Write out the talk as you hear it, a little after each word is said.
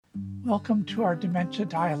Welcome to our Dementia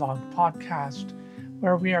Dialogue podcast,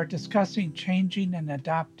 where we are discussing changing and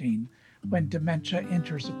adapting when dementia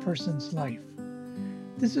enters a person's life.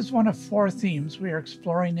 This is one of four themes we are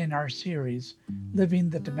exploring in our series, Living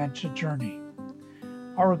the Dementia Journey.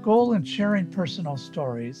 Our goal in sharing personal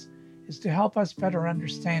stories is to help us better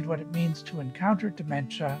understand what it means to encounter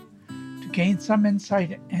dementia, to gain some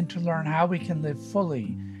insight, and to learn how we can live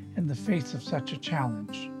fully in the face of such a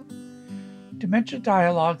challenge. Dementia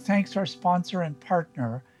Dialogue thanks our sponsor and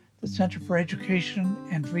partner, the Center for Education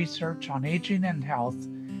and Research on Aging and Health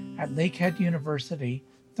at Lakehead University,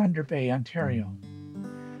 Thunder Bay, Ontario.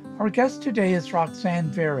 Our guest today is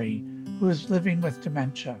Roxanne Very, who is living with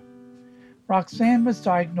dementia. Roxanne was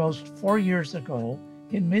diagnosed 4 years ago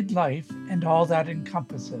in midlife and all that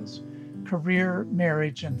encompasses career,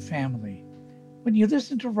 marriage, and family. When you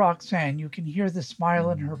listen to Roxanne, you can hear the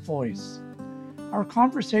smile in her voice. Our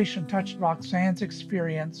conversation touched Roxanne's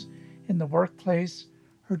experience in the workplace,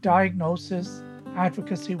 her diagnosis,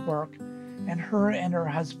 advocacy work, and her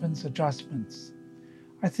husband's adjustments.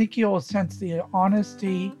 I think you will sense the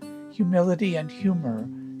honesty, humility, and humor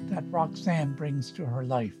that Roxanne brings to her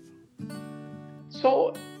life.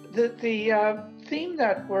 So, the theme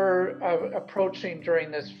that we're approaching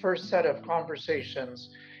during this first set of conversations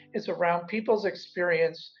is around people's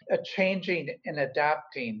experience changing and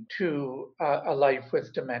adapting to a life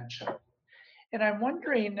with dementia. And I'm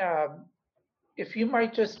wondering if you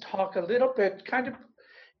might just talk a little bit, kind of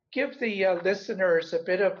give the listeners a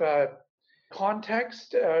bit of a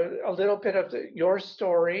context, a little bit of your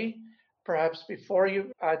story, perhaps before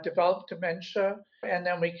you developed dementia, and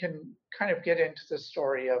then we can kind of get into the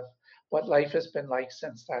story of what life has been like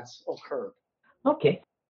since that's occurred. Okay.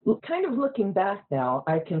 Kind of looking back now,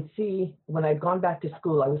 I can see when I'd gone back to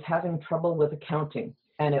school, I was having trouble with accounting,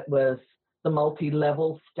 and it was the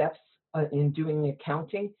multi-level steps in doing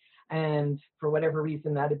accounting. And for whatever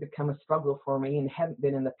reason, that had become a struggle for me and hadn't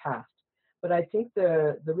been in the past. But I think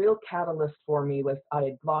the real catalyst for me was I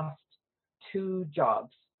had lost two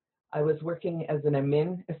jobs. I was working as an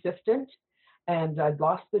admin assistant, and I'd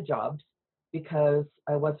lost the jobs because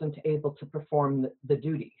I wasn't able to perform the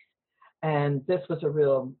duties. And this was a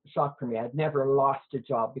real shock for me. I'd never lost a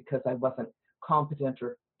job because I wasn't competent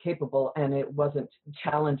or capable, and it wasn't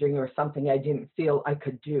challenging or something I didn't feel I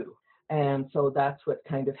could do. And so that's what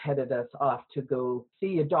kind of headed us off to go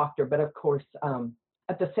see a doctor. But of course,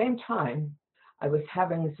 at the same time, I was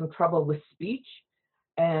having some trouble with speech.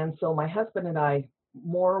 And so my husband and I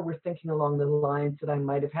more were thinking along the lines that I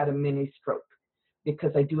might have had a mini stroke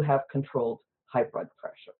because I do have controlled high blood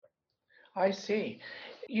pressure. I see.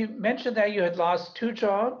 You mentioned that you had lost two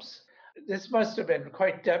jobs. This must have been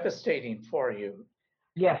quite devastating for you.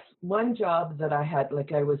 Yes, one job that I had,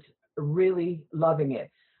 like I was really loving it,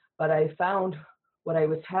 but I found what I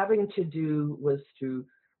was having to do was to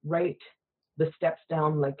write the steps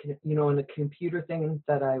down, like, in a computer thing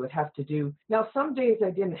that I would have to do. Now, some days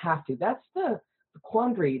I didn't have to. That's the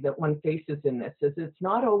quandary that one faces in this, is it's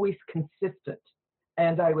not always consistent.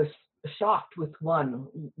 And I was shocked with one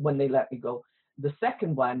when they let me go. The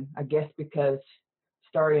second one, I guess, because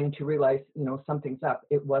starting to realize, something's up,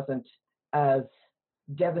 it wasn't as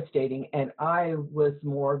devastating. And I was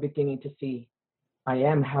more beginning to see I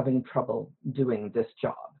am having trouble doing this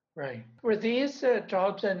job. Right. Were these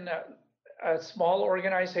jobs in small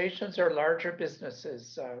organizations or larger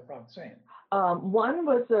businesses, Roxanne? One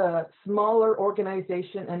was a smaller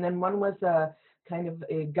organization, and then one was a kind of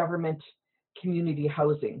a government community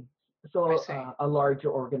housing, so a larger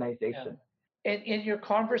organization. Yeah. In your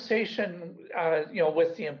conversation,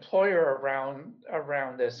 with the employer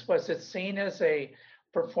around this, was it seen as a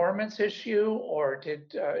performance issue, or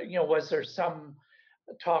was there some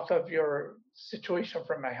talk of your situation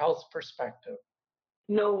from a health perspective?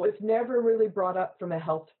 No, it's never really brought up from a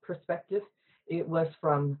health perspective. It was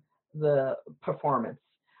from the performance.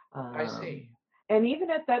 I see. And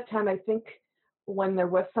even at that time, I think when there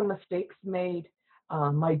was some mistakes made,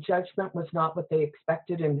 my judgment was not what they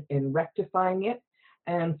expected in rectifying it.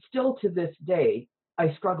 And still to this day,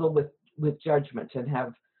 I struggle with judgment and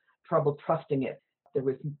have trouble trusting it. There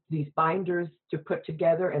was these binders to put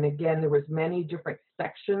together. And again, there was many different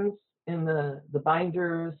sections in the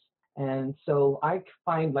binders. And so I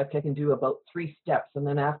find like I can do about 3 steps. And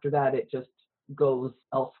then after that, it just goes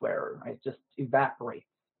elsewhere. I just evaporate.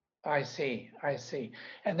 I see.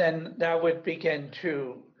 And then that would begin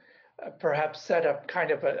to perhaps set up kind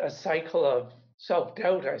of a cycle of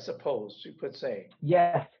self-doubt, I suppose you could say.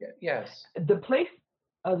 Yes. Yes. The place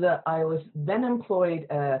that I was then employed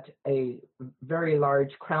at a very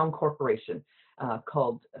large Crown corporation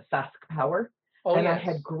called Sask Power. Oh, and yes. I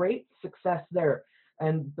had great success there.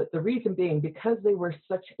 But the reason being, because they were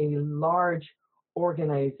such a large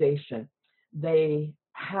organization, they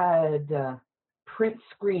had print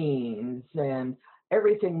screens and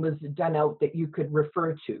everything was done out that you could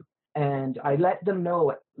refer to. And I let them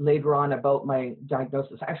know later on about my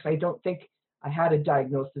diagnosis. Actually, I don't think I had a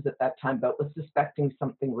diagnosis at that time, but was suspecting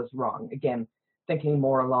something was wrong. Again, thinking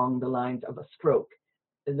more along the lines of a stroke.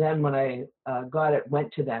 Then when I got it,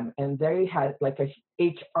 went to them, and they had like a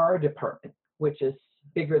HR department, which is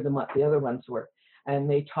bigger than what the other ones were. And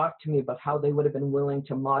they talked to me about how they would have been willing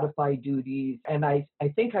to modify duties. And I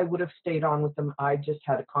think I would have stayed on with them. I just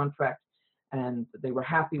had a contract and they were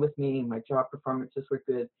happy with me. My job performances were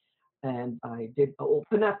good. And I did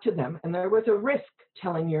open up to them. And there was a risk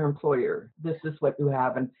telling your employer, this is what you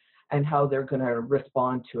have and how they're going to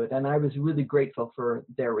respond to it. And I was really grateful for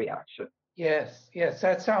their reaction. Yes, yes,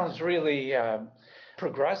 that sounds really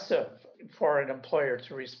progressive for an employer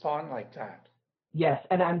to respond like that. Yes,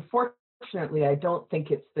 and unfortunately, I don't think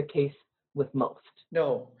it's the case with most.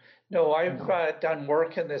 No, no, I've No. done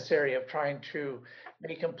work in this area of trying to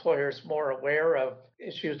make employers more aware of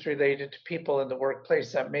issues related to people in the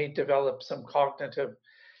workplace that may develop some cognitive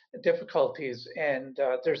difficulties, and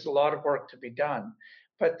there's a lot of work to be done.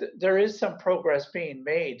 But there is some progress being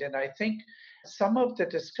made, and I think some of the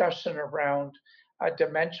discussion around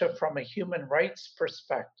dementia from a human rights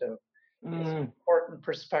perspective is an Mm, important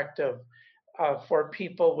perspective for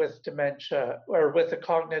people with dementia or with a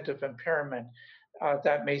cognitive impairment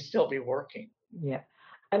that may still be working. yeah.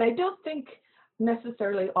 And I don't think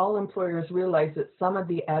necessarily all employers realize that some of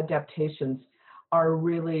the adaptations are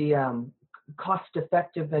really cost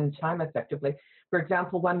effective and time effective. Like, for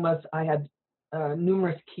example, one was I had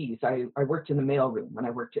numerous keys. I worked in the mailroom when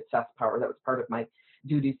I worked at SAS Power. That was part of my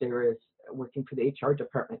duties there is working for the HR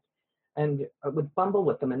department. And I would fumble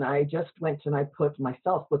with them. And I just went and I put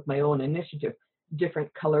myself, with my own initiative,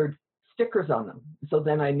 different colored stickers on them. So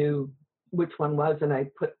then I knew which one was, and I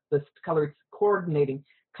put this colored coordinating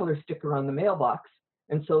color sticker on the mailbox.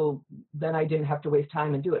 And so then I didn't have to waste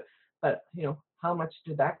time and do it. But, how much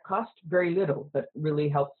did that cost? Very little, but really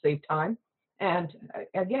helped save time. And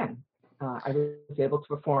again, I was able to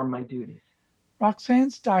perform my duties.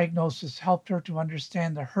 Roxanne's diagnosis helped her to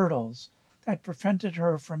understand the hurdles that prevented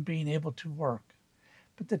her from being able to work.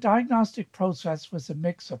 But the diagnostic process was a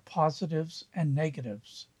mix of positives and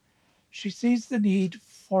negatives. She sees the need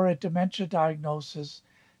for a dementia diagnosis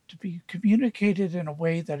to be communicated in a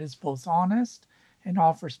way that is both honest and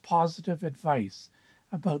offers positive advice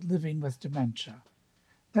about living with dementia.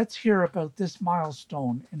 Let's hear about this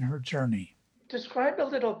milestone in her journey. Describe a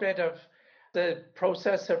little bit of the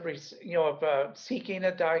process of seeking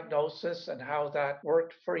a diagnosis and how that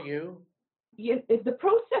worked for you. Yeah, the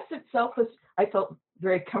process itself was, I felt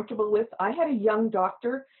very comfortable with. I had a young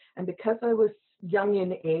doctor, and because I was young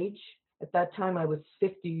in age, at that time I was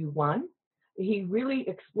 51, he really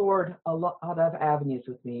explored a lot of avenues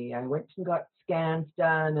with me. I went and got scans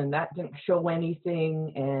done, and that didn't show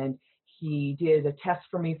anything. And he did a test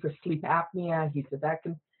for me for sleep apnea. He said that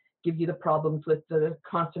can give you the problems with the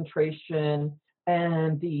concentration.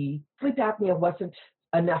 And the sleep apnea wasn't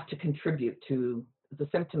enough to contribute to the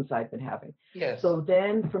symptoms I'd been having. Yes. So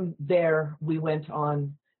then from there, we went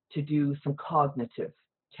on to do some cognitive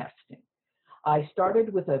testing. I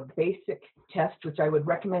started with a basic test, which I would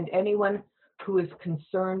recommend anyone who is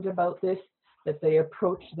concerned about this, that they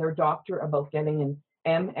approach their doctor about getting an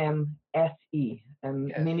MMSE, a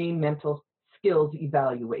Yes. mini mental skills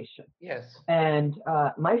evaluation. Yes. And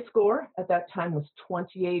my score at that time was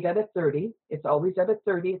 28 out of 30. It's always out of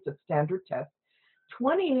 30. It's a standard test.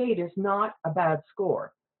 28 is not a bad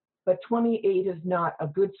score, but 28 is not a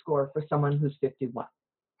good score for someone who's 51.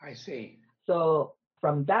 I see. So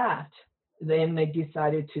from that, then they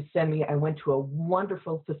decided to send me. I went to a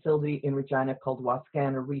wonderful facility in Regina called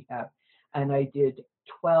Wascana Rehab, and I did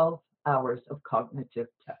 12 hours of cognitive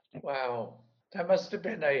testing. Wow. That must have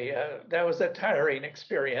been that was a tiring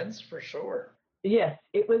experience for sure. Yes,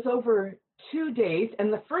 it was over 2 days.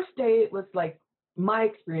 And the first day, it was like my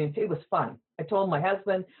experience. It was fun. I told my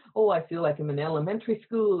husband, oh, I feel like I'm in elementary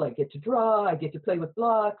school. I get to draw. I get to play with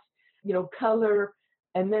blocks, color.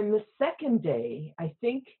 And then the second day, I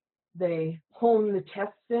think they honed the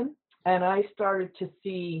tests in, and I started to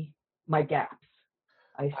see my gaps.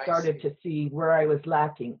 I started to see where I was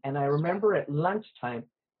lacking. And I remember at lunchtime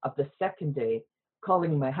of the second day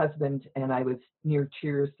calling my husband, and I was near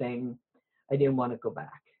tears saying, I didn't want to go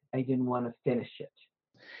back. I didn't want to finish it.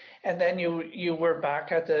 And then you were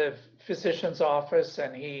back at the physician's office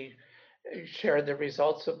and he shared the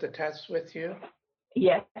results of the tests with you?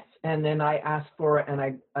 Yes, and then I asked for it, and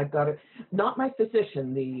I got it. Not my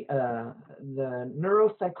physician, the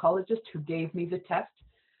neuropsychologist who gave me the test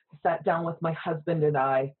sat down with my husband and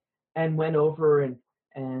I, and went over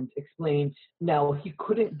and explained. Now he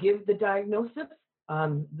couldn't give the diagnosis,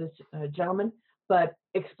 this gentleman, but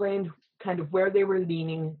explained kind of where they were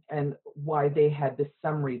leaning and why they had this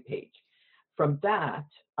summary page. From that,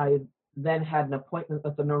 I then had an appointment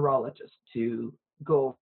with a neurologist to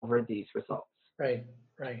go over these results. Right,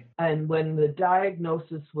 right. And when the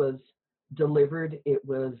diagnosis was delivered, it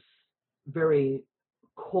was very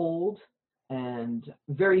cold and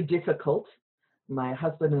very difficult. My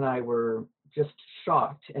husband and I were just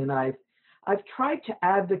shocked. And I've tried to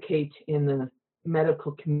advocate in the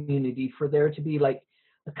medical community for there to be like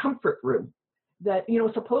a comfort room that,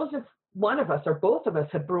 suppose if one of us or both of us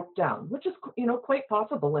had broke down, which is, quite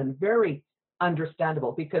possible and very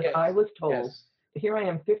understandable, because Yes, I was told, yes. here I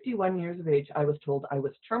am, 51 years of age, I was told I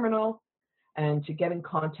was terminal and to get in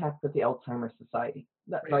contact with the Alzheimer's Society.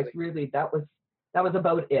 That, like, Really. really, that was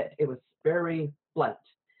about it. It was very blunt.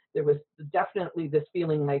 There was definitely this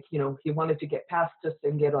feeling like, he wanted to get past us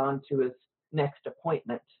and get on to his next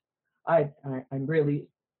appointment. I'm really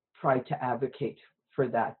tried to advocate for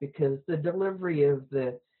that, because the delivery of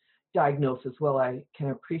the diagnosis, well, I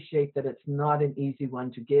can appreciate that it's not an easy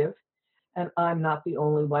one to give. And I'm not the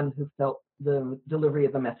only one who felt the delivery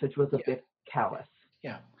of the message was a Yeah, bit callous.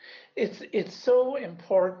 yeah. It's so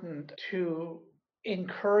important to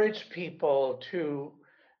encourage people to,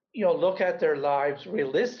 look at their lives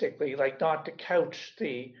realistically, like not to couch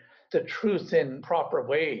the truth in proper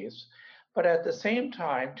ways, but at the same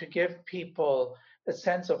time to give people a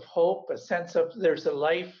sense of hope, a sense of there's a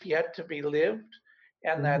life yet to be lived,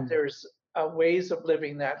 and that Hmm. there's ways of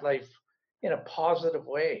living that life in a positive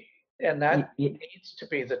way. And Y- that y- needs to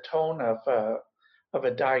be the tone of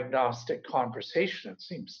a diagnostic conversation, it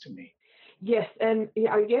seems to me. yes, and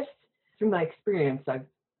yeah, I guess through my experience,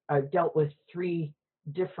 I've dealt with three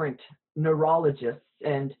different neurologists,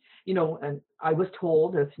 and and I was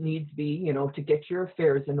told, if needs be, to get your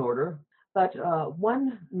affairs in order. But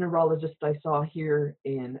one neurologist I saw here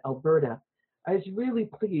in Alberta, I was really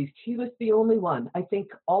pleased. He was the only one. I think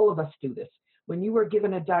all of us do this. When you are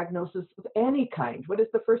given a diagnosis of any kind, what is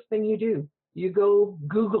the first thing you do? You go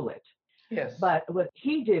Google it. Yes. But what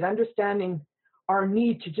he did, understanding our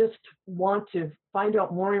need to just want to find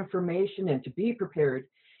out more information and to be prepared,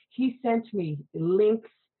 he sent me links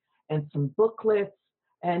and some booklets,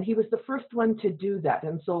 and he was the first one to do that.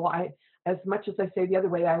 And so as much as I say the other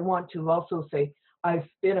way, I want to also say I've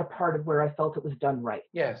been a part of where I felt it was done right.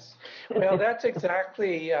 Yes. Well, that's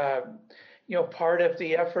exactly, part of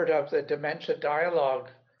the effort of the dementia dialogue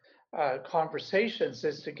conversations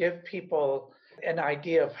is to give people an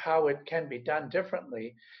idea of how it can be done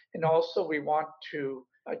differently. And also, we want to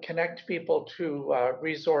connect people to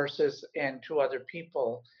resources and to other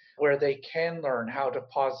people where they can learn how to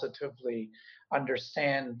positively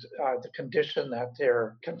understand the condition that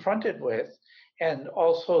they're confronted with, and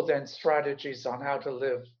also then strategies on how to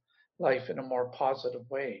live life in a more positive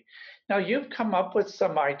way. Now, you've come up with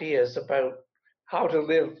some ideas about how to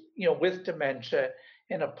live, with dementia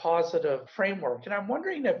in a positive framework. And I'm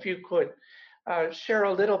wondering if you could share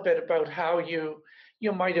a little bit about how you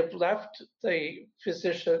might have left the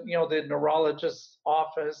physician, the neurologist's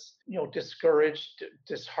office, discouraged,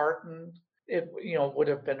 disheartened. It, would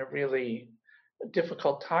have been a really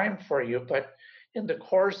difficult time for you, but in the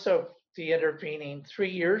course of the intervening 3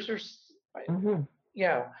 years Hmm.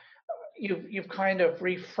 yeah, you've kind of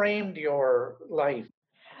reframed your life.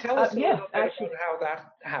 Tell us a Yes, little bit actually, about how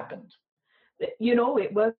that happened.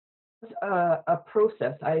 it was a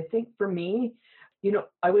process. I think for me,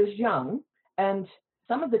 I was young, and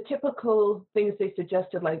some of the typical things they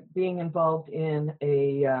suggested, like being involved in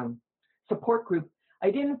a support group, I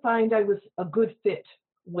didn't find I was a good fit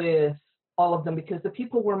with all of them because the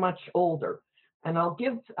people were much older. And I'll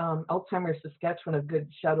give Alzheimer's Saskatchewan a good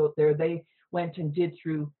shout out there. They went and did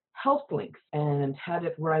through Health Links and had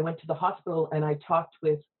it where I went to the hospital and I talked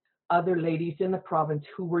with other ladies in the province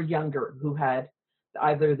who were younger, who had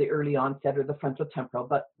either the early onset or the frontal temporal,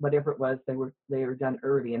 but whatever it was, they were done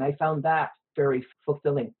early, and I found that very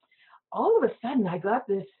fulfilling. All of a sudden, I got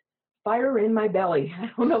this fire in my belly. I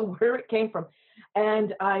don't know where it came from,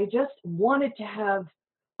 and I just wanted to have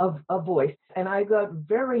a voice, and I got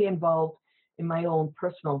very involved in my own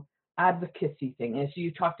personal advocacy thing. As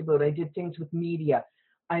you talked about, I did things with media.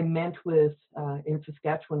 I met with in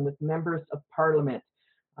Saskatchewan with members of parliament.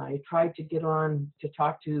 I tried to get on to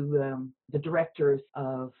talk to the directors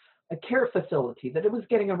of a care facility that it was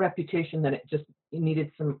getting a reputation that it just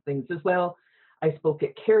needed some things as well. I spoke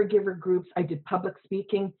at caregiver groups. I did public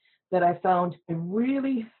speaking that I found I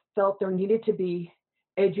really felt there needed to be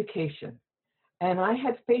education. And I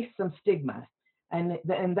had faced some stigma, and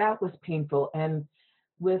that was painful. And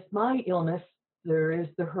with my illness, there is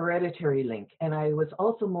the hereditary link. And I was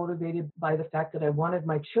also motivated by the fact that I wanted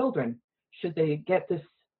my children, should they get this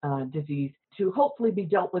disease, to hopefully be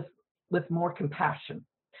dealt with more compassion.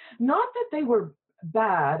 Not that they were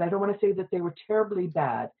bad. I don't want to say that they were terribly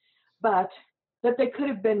bad, but that they could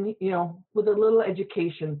have been, with a little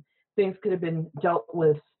education, things could have been dealt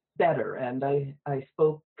with better. And I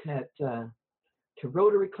spoke at to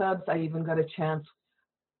Rotary clubs. I even got a chance.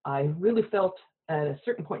 I really felt at a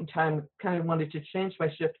certain point in time, kind of wanted to change my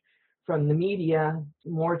shift from the media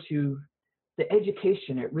more to the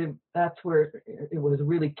education. That's where it was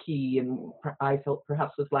really key, and I felt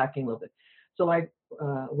perhaps was lacking a little bit. So I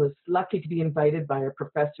was lucky to be invited by a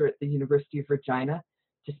professor at the University of Regina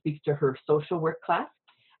to speak to her social work class.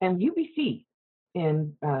 And UBC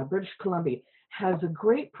in British Columbia has a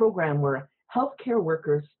great program where healthcare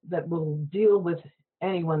workers that will deal with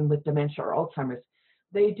anyone with dementia or Alzheimer's,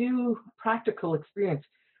 they do practical experience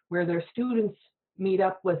where their students meet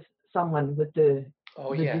up with someone with the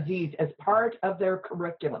disease as part of their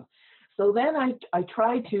curriculum. So then I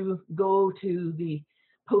tried to go to the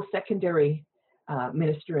post-secondary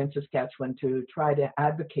minister in Saskatchewan to try to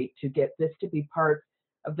advocate to get this to be part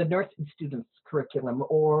of the nursing students' curriculum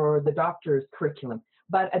or the doctor's curriculum.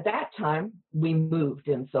 But at that time, we moved,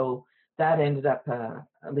 and so that ended up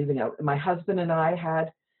leaving out. My husband and I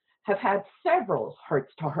have had several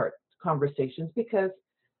heart-to-heart conversations because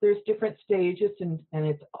there's different stages, and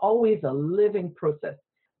it's always a living process.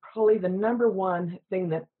 Probably the number one thing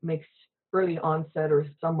that makes early onset or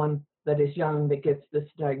someone that is young that gets this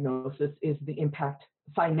diagnosis is the impact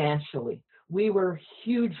financially. We were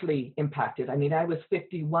hugely impacted. I mean, I was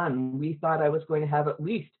 51. We thought I was going to have at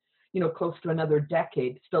least, close to another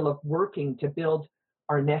decade still of working to build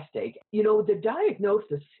our nest egg. The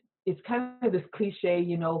diagnosis is kind of this cliche,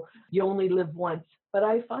 you only live once, but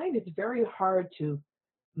I find it's very hard to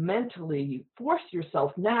mentally force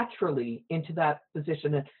yourself naturally into that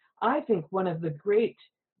position. And I think one of the great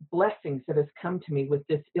blessings that has come to me with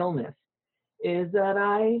this illness is that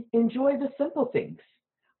I enjoy the simple things.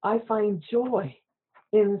 I find joy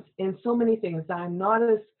in so many things. I'm not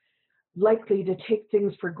as likely to take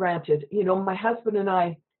things for granted. My husband and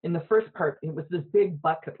I, in the first part, it was this big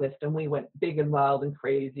bucket list, and we went big and wild and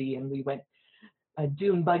crazy, and we went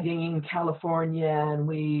dune bugging in California, and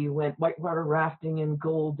we went whitewater rafting in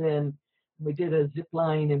Golden. We did a zip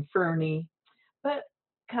line in Fernie. But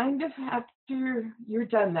kind of after you're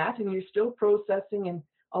done that, and you're still processing and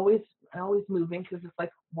always moving, because it's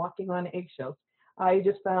like walking on eggshells, I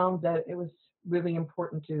just found that it was really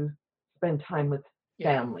important to spend time with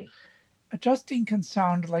family. Adjusting can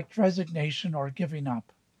sound like resignation or giving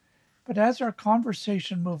up. But as our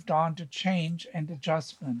conversation moved on to change and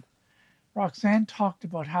adjustment, Roxanne talked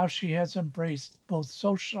about how she has embraced both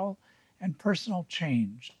social and personal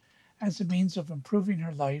change as a means of improving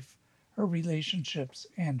her life, her relationships,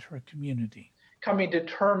 and her community. Coming to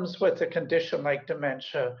terms with a condition like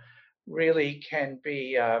dementia really can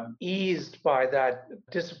be eased by that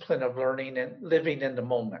discipline of learning and living in the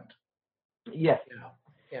moment. Yes.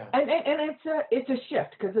 Yeah. And it's a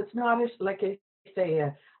shift, because it's not like I say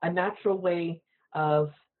a natural way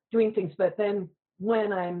of doing things. But then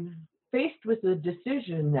when I'm faced with the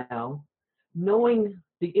decision now, knowing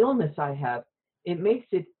the illness I have, it makes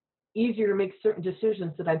it easier to make certain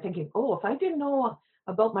decisions that I'm thinking, oh, if I didn't know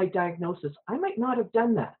about my diagnosis, I might not have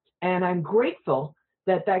done that. And I'm grateful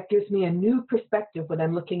that gives me a new perspective when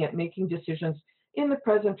I'm looking at making decisions in the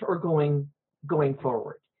present or going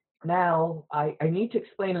forward. Now, I need to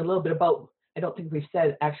explain a little bit about, I don't think we've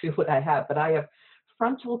said actually what I have, but I have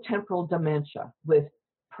frontal temporal dementia with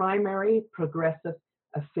primary progressive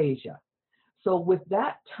aphasia. So with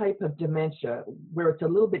that type of dementia, where it's a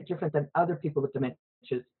little bit different than other people with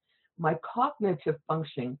dementias, my cognitive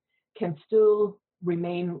functioning can still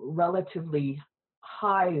remain relatively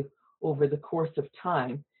high over the course of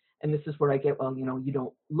time. And this is where I get, well, you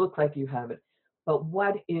don't look like you have it. But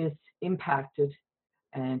what is impacted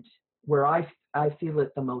and where I feel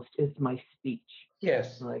it the most is my speech.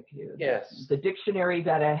 Yes. Yes. The dictionary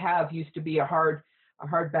that I have used to be a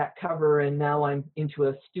hardback cover, and now I'm into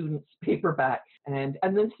a student's paperback. And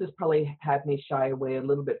this has probably had me shy away a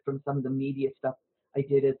little bit from some of the media stuff I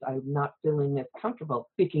did, as I'm not feeling as comfortable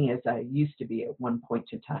speaking as I used to be at one point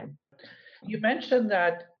in time. You mentioned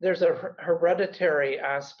that there's a hereditary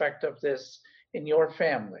aspect of this in your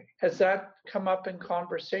family. Has that come up in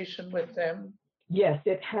conversation with them? Yes,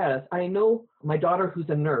 it has. I know my daughter, who's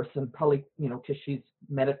a nurse, and probably, because she's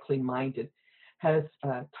medically minded, has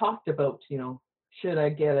talked about, should I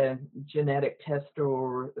get a genetic test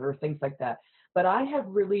or things like that. But I have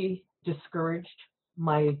really discouraged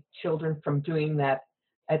my children from doing that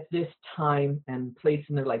at this time and place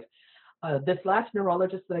in their life. This last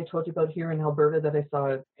neurologist that I told you about here in Alberta that I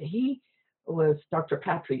saw, he was Dr.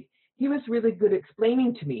 Patry. He was really good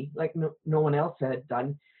explaining to me, like no one else had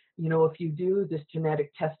done. If you do this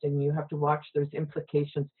genetic testing, you have to watch there's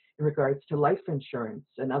implications in regards to life insurance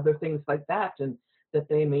and other things like that, and that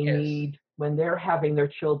they may Yes. need when they're having their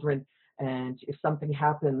children. And if something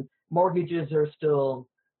happens, mortgages are still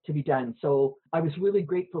to be done. So I was really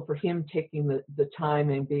grateful for him taking the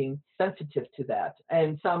time and being sensitive to that.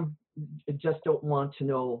 And some just don't want to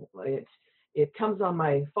know. It comes on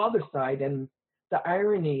my father's side, and the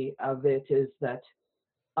irony of it is that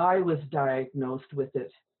I was diagnosed with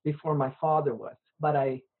it before my father was. But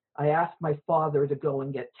I asked my father to go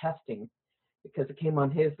and get testing because it came on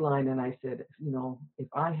his line, and I said, if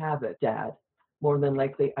I have it, Dad, more than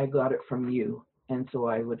likely I got it from you. And so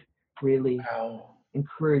I would really Wow.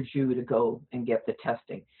 encourage you to go and get the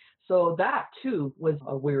testing. So that too was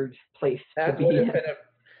a weird place to That be would have in. been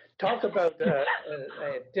talk about a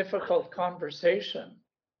difficult conversation.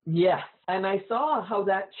 Yes, and I saw how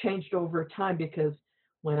that changed over time because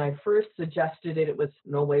when I first suggested it, it was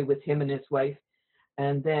no way with him and his wife.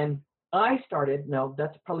 And then I started, no,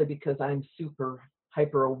 that's probably because I'm super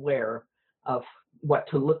hyper aware of what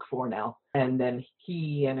to look for now. And then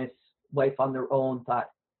he and his wife on their own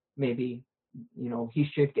thought maybe, he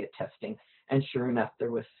should get testing. And sure enough,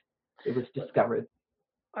 it was discovered.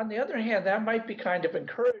 On the other hand, that might be kind of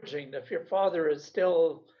encouraging if your father is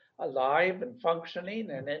still alive and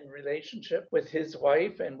functioning and in relationship with his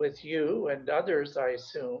wife and with you and others, I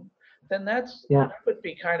assume, then that Yeah. would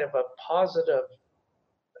be kind of a positive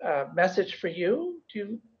message for you. Do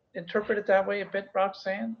you interpret it that way a bit,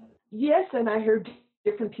 Roxanne? Yes, and I heard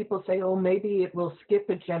different people say, oh, maybe it will skip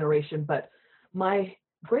a generation. But my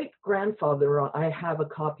great grandfather, I have a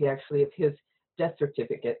copy actually of his death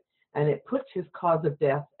certificate, and it puts his cause of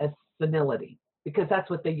death as senility because that's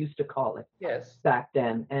what they used to call it Yes. back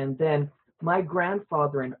then. And then my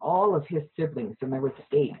grandfather and all of his siblings, and there was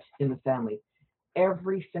 8 in the family,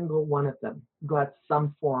 every single one of them got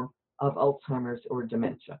some form of Alzheimer's or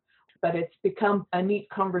dementia. But it's become a neat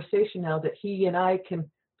conversation now that he and I can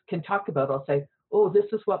talk about. I'll say, oh,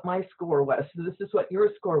 this is what my score was. This is what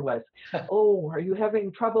your score was. Oh, are you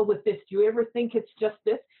having trouble with this? Do you ever think it's just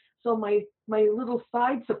this? So my little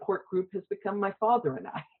side support group has become my father and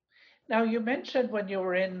I. Now, you mentioned when you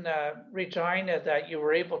were in Regina that you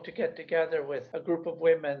were able to get together with a group of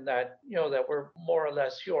women that, that were more or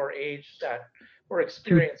less your age that were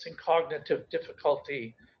experiencing cognitive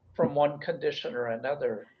difficulty from one condition or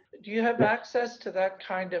another. Do you have access to that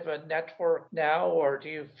kind of a network now, or do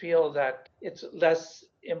you feel that it's less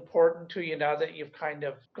important to you now that you've kind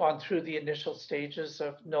of gone through the initial stages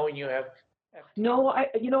of knowing you have FTD? No,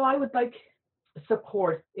 I would like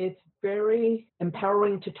support. It's very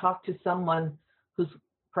empowering to talk to someone who's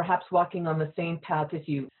perhaps walking on the same path as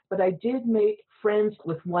you. But I did make friends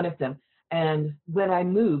with one of them. And when I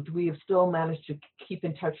moved, we have still managed to keep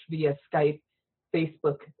in touch via Skype,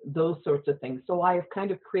 Facebook, those sorts of things. So I have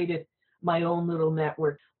kind of created my own little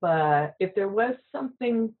network. But if there was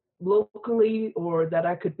something locally or that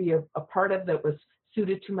I could be a part of that was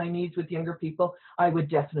suited to my needs with younger people, I would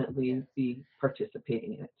definitely be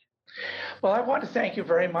participating in it. Well, I want to thank you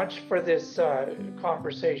very much for this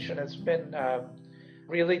conversation. It's been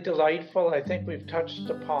really delightful. I think we've touched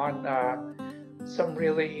upon some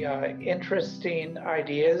really interesting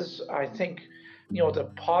ideas. I think,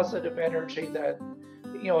 the positive energy that,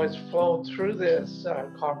 has flown through this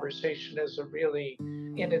conversation is a really,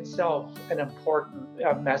 in itself, an important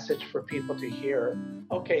message for people to hear.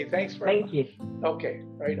 Okay, thanks very much. Thank you. Okay,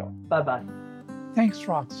 right on. Bye-bye. Thanks,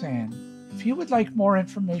 Roxanne. If you would like more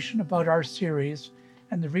information about our series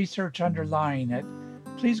and the research underlying it,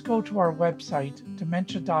 please go to our website,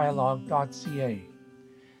 dementiadialogue.ca.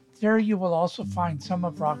 There you will also find some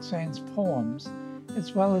of Roxanne's poems,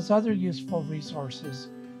 as well as other useful resources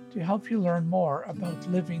to help you learn more about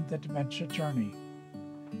living the dementia journey.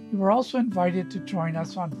 You are also invited to join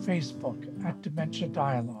us on Facebook at Dementia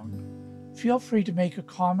Dialogue. Feel free to make a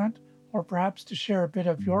comment or perhaps to share a bit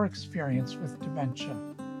of your experience with dementia.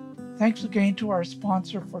 Thanks again to our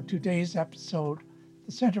sponsor for today's episode,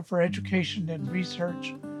 the Centre for Education and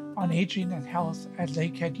Research on Aging and Health at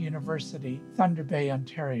Lakehead University, Thunder Bay,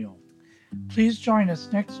 Ontario. Please join us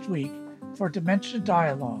next week for Dementia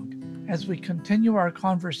Dialogue as we continue our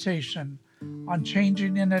conversation on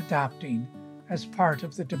changing and adapting as part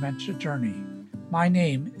of the dementia journey. My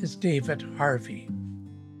name is David Harvey.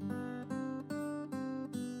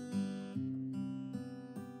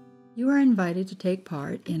 You are invited to take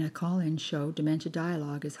part in a call-in show Dementia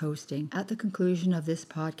Dialogue is hosting. At the conclusion of this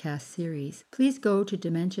podcast series, please go to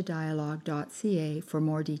dementiadialogue.ca for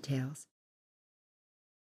more details.